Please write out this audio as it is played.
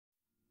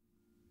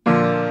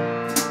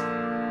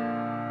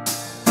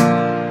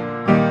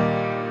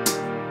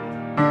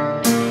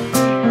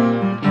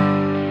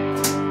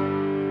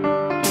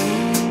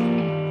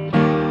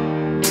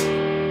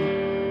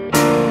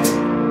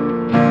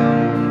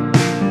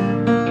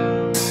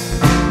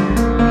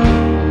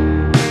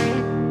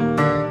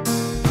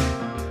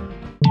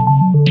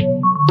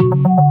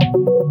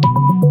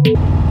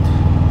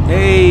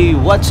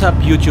What's up,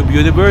 YouTube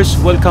universe?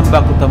 Welcome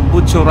back to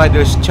Tambucho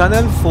Riders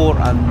channel for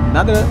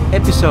another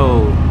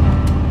episode.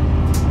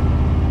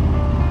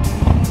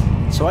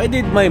 So I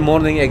did my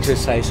morning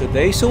exercise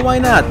today, so why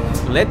not?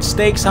 Let's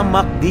take some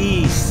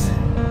McD's.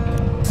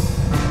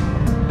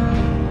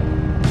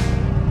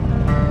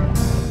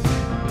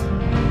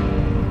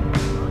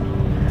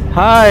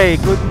 Hi,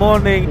 good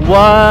morning.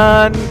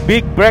 One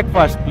big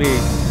breakfast,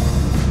 please.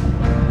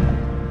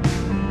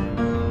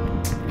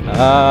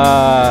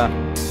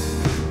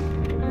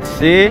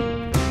 See?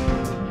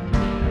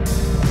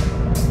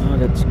 Now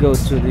let's go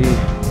to the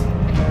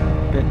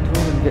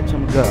petrol and get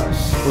some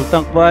gas. Full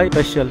tank buy,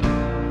 special.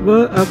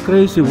 Well, a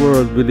crazy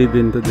world we live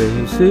in today.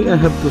 You see, I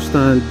have to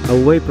stand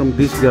away from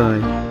this guy.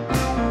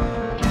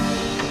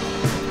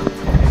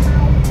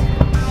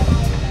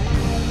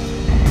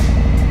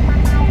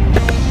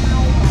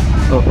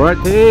 Alright,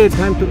 hey,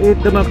 time to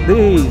eat the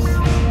McD's.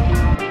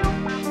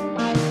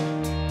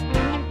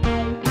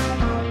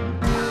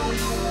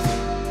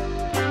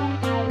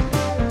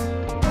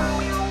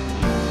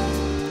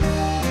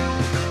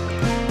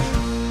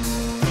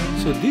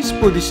 So this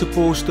food is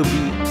supposed to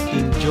be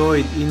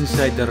enjoyed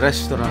inside the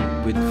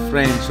restaurant with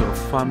friends or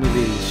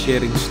family,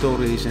 sharing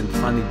stories and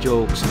funny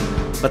jokes.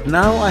 But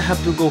now I have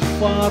to go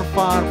far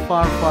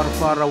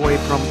away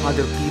from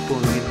other people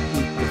and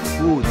eat the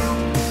food.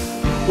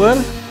 Well,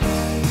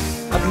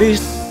 at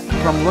least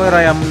from where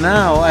I am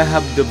now, I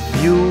have the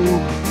view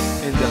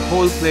and the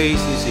whole place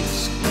is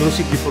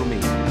exclusively for me.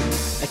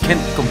 I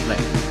can't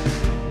complain.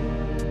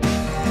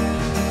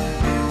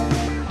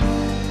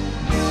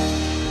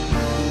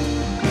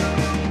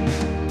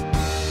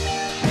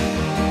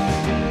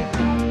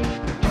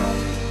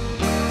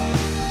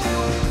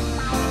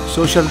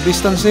 Social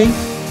distancing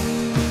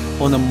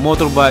on a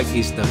motorbike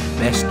is the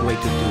best way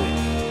to do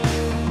it.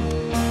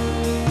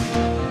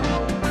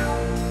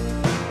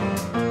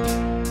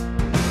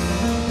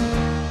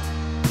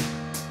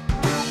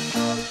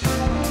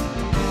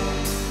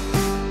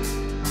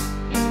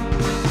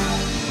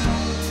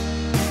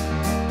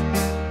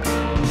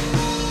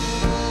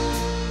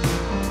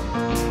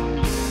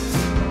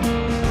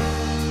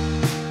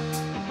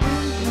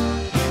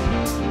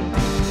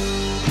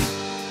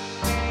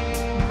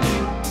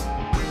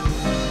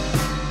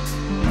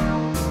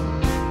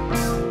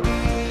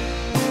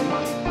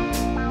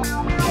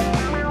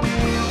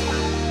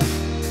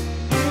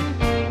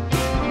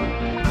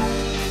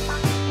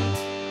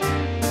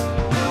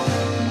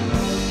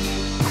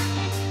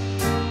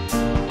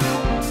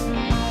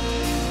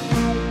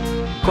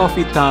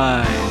 Coffee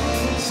time.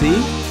 See?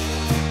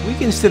 We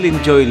can still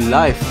enjoy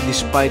life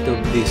despite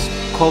of this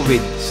COVID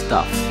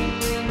stuff.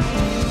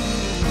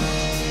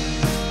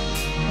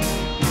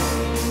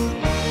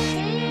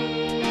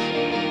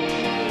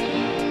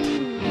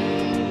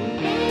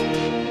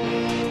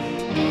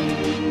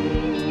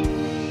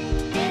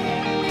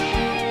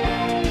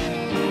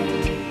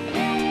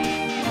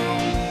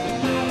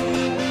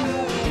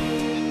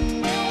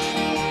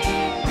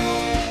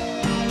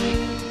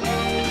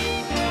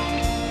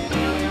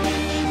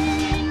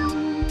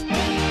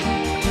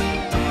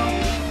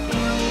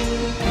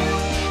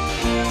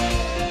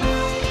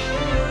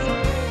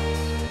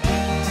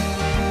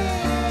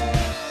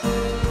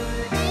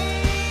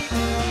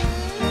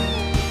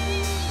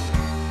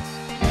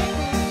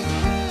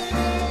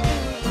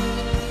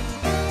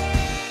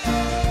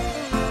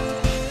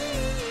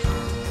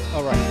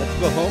 Alright, let's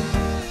go home.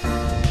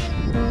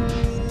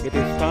 It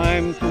is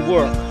time to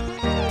work.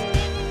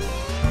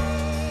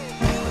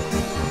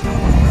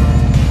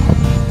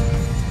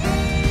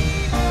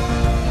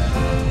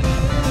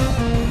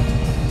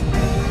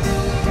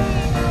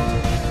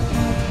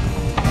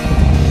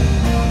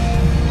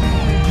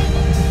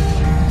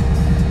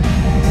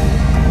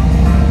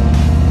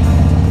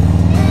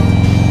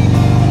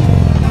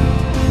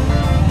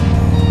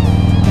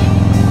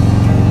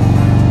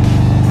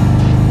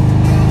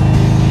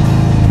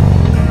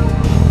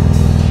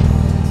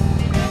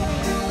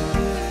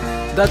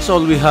 That's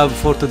all we have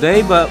for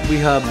today, but we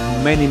have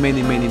many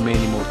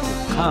more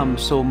to come.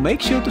 So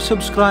make sure to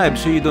subscribe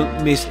so you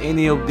don't miss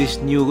any of these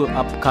new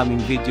upcoming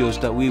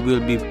videos that we will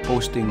be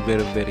posting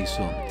very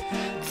soon.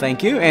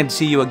 Thank you and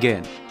see you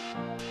again.